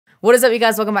What is up, you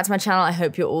guys? Welcome back to my channel. I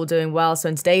hope you're all doing well. So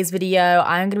in today's video,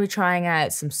 I'm going to be trying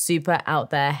out some super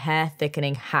out there hair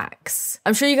thickening hacks.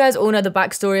 I'm sure you guys all know the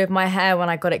backstory of my hair when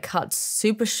I got it cut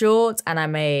super short and I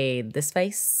made this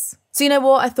face. So you know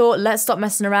what? I thought, let's stop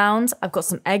messing around. I've got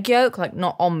some egg yolk, like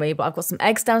not on me, but I've got some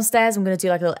eggs downstairs. I'm going to do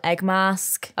like a little egg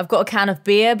mask. I've got a can of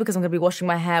beer because I'm going to be washing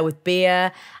my hair with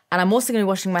beer. And I'm also going to be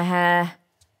washing my hair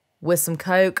with some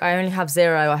Coke. I only have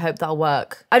 0. I hope that'll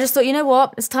work. I just thought, you know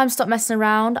what? It's time to stop messing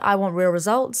around. I want real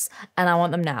results and I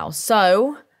want them now.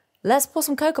 So let's pour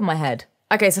some Coke on my head.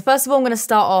 Okay, so first of all, I'm going to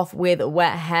start off with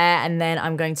wet hair and then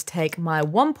I'm going to take my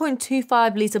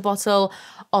 1.25 litre bottle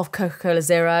of Coca-Cola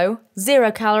Zero.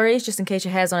 0 calories, just in case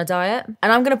your hair's on a diet.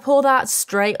 And I'm going to pour that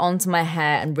straight onto my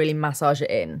hair and really massage it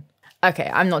in.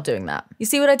 Okay, I'm not doing that. You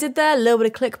see what I did there? A little bit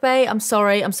of clickbait. I'm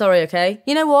sorry, okay?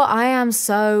 You know what? I am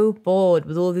so bored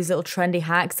with all these little trendy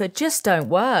hacks that just don't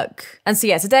work. And so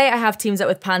yeah, today I have teamed up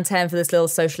with Pantene for this little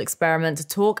social experiment to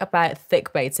talk about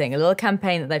thick baiting, a little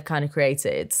campaign that they've kind of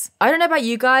created. I don't know about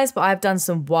you guys, but I've done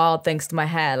some wild things to my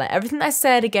hair. Like everything I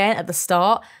said again at the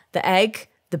start, the egg,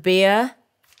 the beer,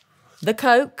 the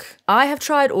Coke. I have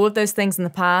tried all of those things in the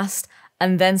past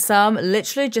and then some,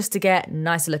 literally just to get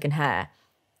nicer looking hair.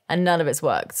 And none of it's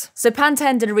worked. So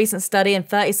Pantene did a recent study and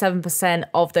 37%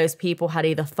 of those people had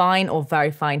either fine or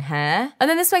very fine hair. And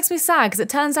then this makes me sad because it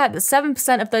turns out that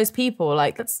 7% of those people,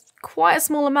 like that's quite a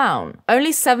small amount.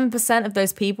 Only 7% of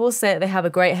those people say that they have a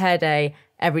great hair day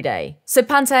every day. So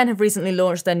Pantene have recently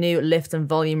launched their new Lift and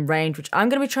Volume range, which I'm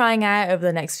going to be trying out over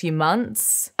the next few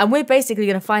months. And we're basically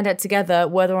going to find out together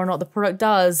whether or not the product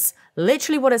does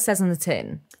literally what it says on the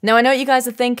tin. Now I know what you guys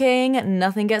are thinking,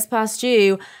 nothing gets past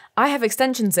you. I have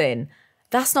extensions in.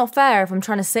 That's not fair if I'm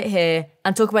trying to sit here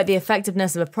and talk about the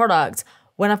effectiveness of a product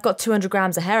when I've got 200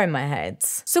 grams of hair in my head.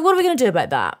 So what are we going to do about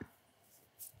that?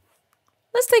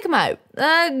 Let's take them out.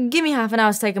 Give me half an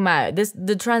hour to take them out.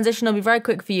 The transition will be very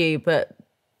quick for you, but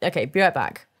okay, be right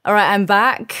back. All right, I'm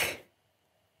back.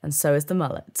 And so is the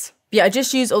mullet. Yeah, I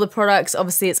just used all the products.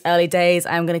 Obviously, it's early days.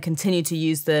 I'm going to continue to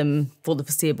use them for the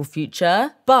foreseeable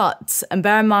future. But, and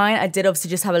bear in mind, I did obviously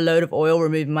just have a load of oil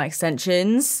removing my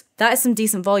extensions. That is some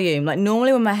decent volume. Like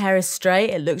normally when my hair is straight,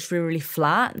 it looks really, really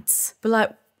flat. But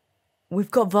like,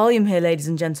 we've got volume here, ladies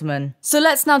and gentlemen. So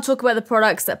let's now talk about the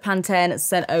products that Pantene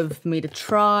sent over for me to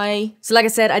try. So like I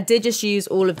said, I did just use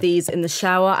all of these in the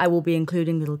shower. I will be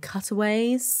including little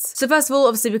cutaways. So first of all,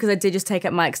 obviously because I did just take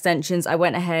out my extensions, I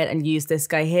went ahead and used this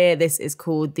guy here. This is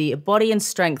called the Body and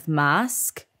Strength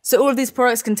Mask. So all of these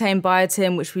products contain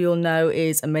biotin, which we all know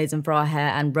is amazing for our hair,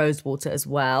 and rose water as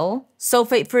well.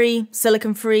 Sulphate free,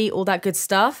 silicone free, all that good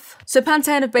stuff. So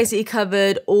Pantene have basically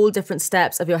covered all different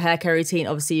steps of your hair care routine.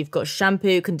 Obviously you've got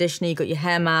shampoo, conditioner, you've got your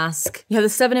hair mask. You have the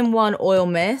 7-in-1 oil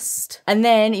mist. And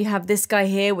then you have this guy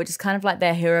here, which is kind of like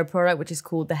their hero product, which is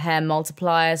called the hair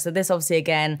multiplier. So this obviously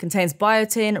again contains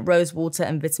biotin, rose water,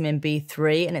 and vitamin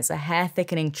B3, and it's a hair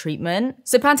thickening treatment.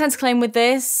 So Pantene's claim with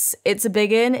this, it's a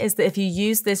big one, is that if you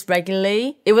use this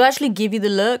regularly, it will actually give you the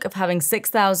look of having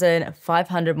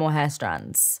 6,500 more hair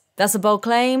strands. That's a bold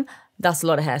claim. That's a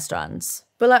lot of hair strands.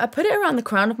 But like I put it around the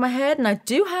crown of my head and I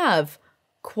do have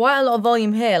quite a lot of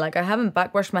volume here. Like I haven't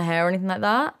backbrushed my hair or anything like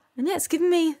that. And yeah, it's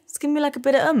giving me like a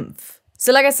bit of oomph.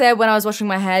 So like I said, when I was washing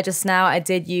my hair just now, I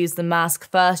did use the mask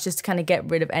first just to kind of get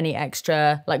rid of any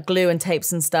extra like glue and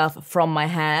tapes and stuff from my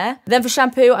hair. Then for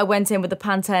shampoo, I went in with the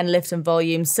Pantene Lift and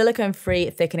Volume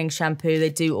silicone-free thickening shampoo. They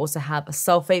do also have a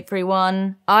sulphate-free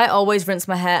one. I always rinse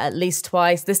my hair at least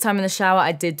twice. This time in the shower,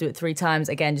 I did do it 3 times,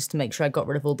 again, just to make sure I got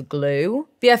rid of all the glue.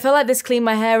 But yeah, I feel like this cleaned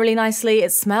my hair really nicely.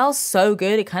 It smells so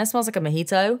good. It kind of smells like a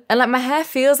mojito. And like my hair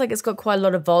feels like it's got quite a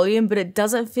lot of volume, but it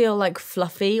doesn't feel like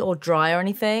fluffy or dry or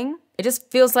anything. It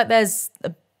just feels like there's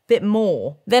a bit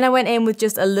more. Then I went in with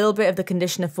just a little bit of the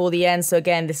conditioner for the end. So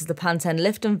again, this is the Pantene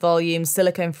Lift and Volume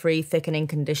silicone-free thickening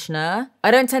conditioner.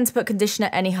 I don't tend to put conditioner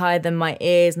any higher than my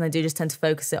ears, and I do just tend to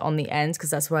focus it on the ends because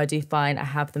that's where I do find I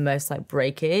have the most like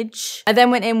breakage. I then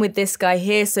went in with this guy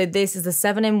here. So this is the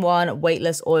 7-in-1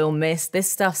 Weightless Oil Mist. This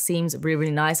stuff seems really,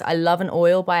 really nice. I love an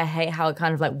oil, but I hate how it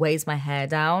kind of like weighs my hair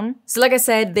down. So like I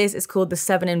said, this is called the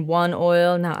 7-in-1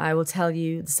 oil. Now I will tell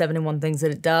you the 7-in-1 things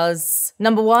that it does.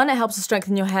 Number 1, it helps to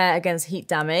strengthen your hair against heat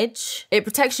damage. It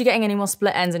protects you getting any more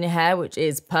split ends in your hair, which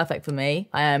is perfect for me.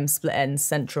 I am split ends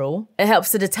central. It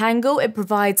helps to detangle. It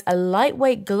provides a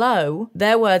lightweight glow.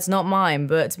 Their words, not mine,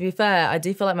 but to be fair, I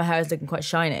do feel like my hair is looking quite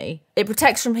shiny. It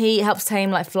protects from heat, helps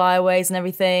tame like flyaways and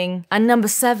everything. And number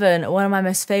 7, one of my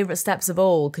most favorite steps of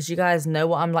all, because you guys know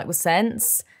what I'm like with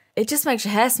scents, it just makes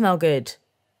your hair smell good.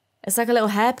 It's like a little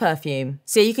hair perfume.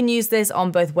 So you can use this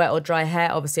on both wet or dry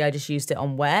hair. Obviously, I just used it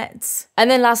on wet.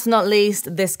 And then last but not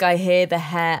least, this guy here, the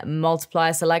hair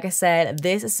multiplier. So like I said,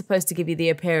 this is supposed to give you the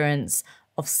appearance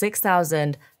of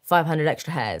 6,500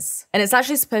 extra hairs. And it's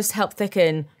actually supposed to help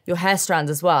thicken your hair strands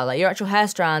as well. Like your actual hair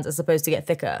strands are supposed to get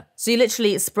thicker. So you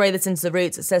literally spray this into the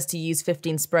roots. It says to use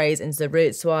 15 sprays into the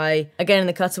roots. So I, again in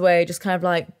the cutaway, just kind of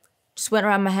like, just went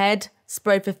around my head,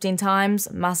 sprayed 15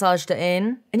 times, massaged it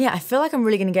in. And yeah, I feel like I'm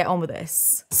really gonna get on with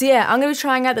this. So yeah, I'm gonna be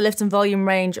trying out the lift and volume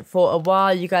range for a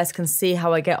while. You guys can see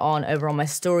how I get on over on my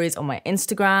stories on my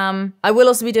Instagram. I will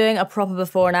also be doing a proper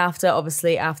before and after,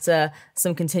 obviously after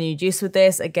some continued use with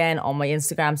this, again on my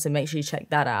Instagram, so make sure you check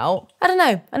that out. I don't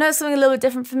know, I know it's something a little bit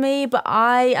different for me, but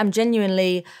I am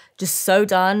genuinely just so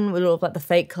done with all of like the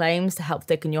fake claims to help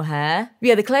thicken your hair. But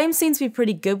yeah, the claims seem to be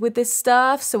pretty good with this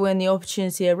stuff. So when the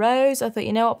opportunity arose, I thought,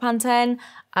 you know what, Pantene,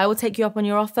 I will take you up on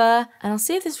your offer and I'll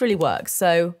see if this really works.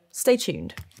 So stay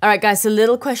tuned. All right, guys, so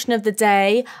little question of the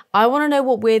day. I want to know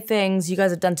what weird things you guys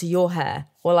have done to your hair,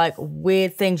 or like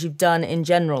weird things you've done in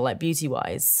general, like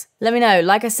beauty-wise. Let me know.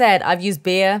 Like I said, I've used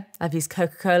beer, I've used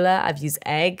Coca-Cola, I've used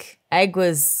egg. Egg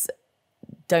was,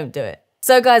 don't do it.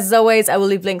 So guys, as always, I will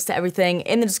leave links to everything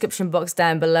in the description box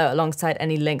down below alongside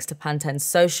any links to Pantene's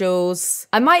socials.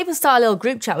 I might even start a little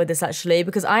group chat with this actually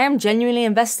because I am genuinely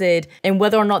invested in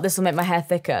whether or not this will make my hair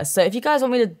thicker. So if you guys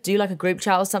want me to do like a group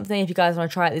chat or something, if you guys want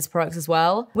to try out these products as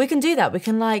well, we can do that. We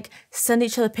can like send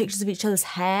each other pictures of each other's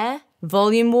hair.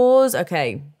 Volume wars,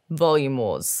 okay. Volume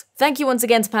wars. Thank you once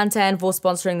again to Pantene for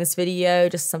sponsoring this video.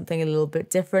 Just something a little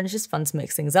bit different. It's just fun to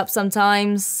mix things up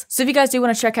sometimes. So if you guys do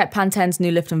want to check out Pantene's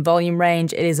new lift and volume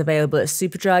range, it is available at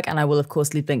Superdrug, and I will of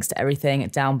course leave links to everything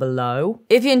down below.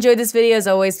 If you enjoyed this video, as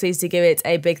always, please do give it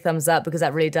a big thumbs up because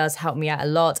that really does help me out a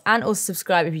lot. And also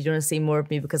subscribe if you do want to see more of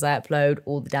me because I upload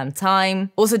all the damn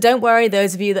time. Also, don't worry,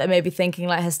 those of you that are maybe thinking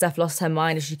like, has Steph lost her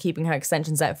mind? Is she keeping her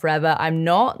extensions out forever? I'm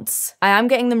not. I am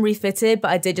getting them refitted,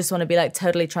 but I did just want to be like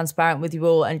totally transparent with you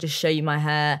all and just show you my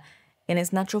hair in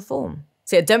its natural form.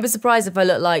 So yeah, don't be surprised if I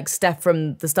look like Steph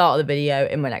from the start of the video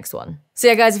in my next one. So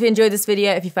yeah guys, if you enjoyed this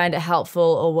video, if you found it helpful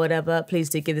or whatever, please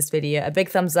do give this video a big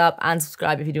thumbs up and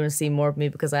subscribe if you do want to see more of me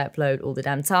because I upload all the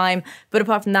damn time. But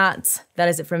apart from that, that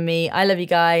is it from me. I love you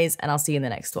guys and I'll see you in the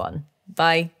next one.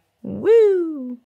 Bye. Woo!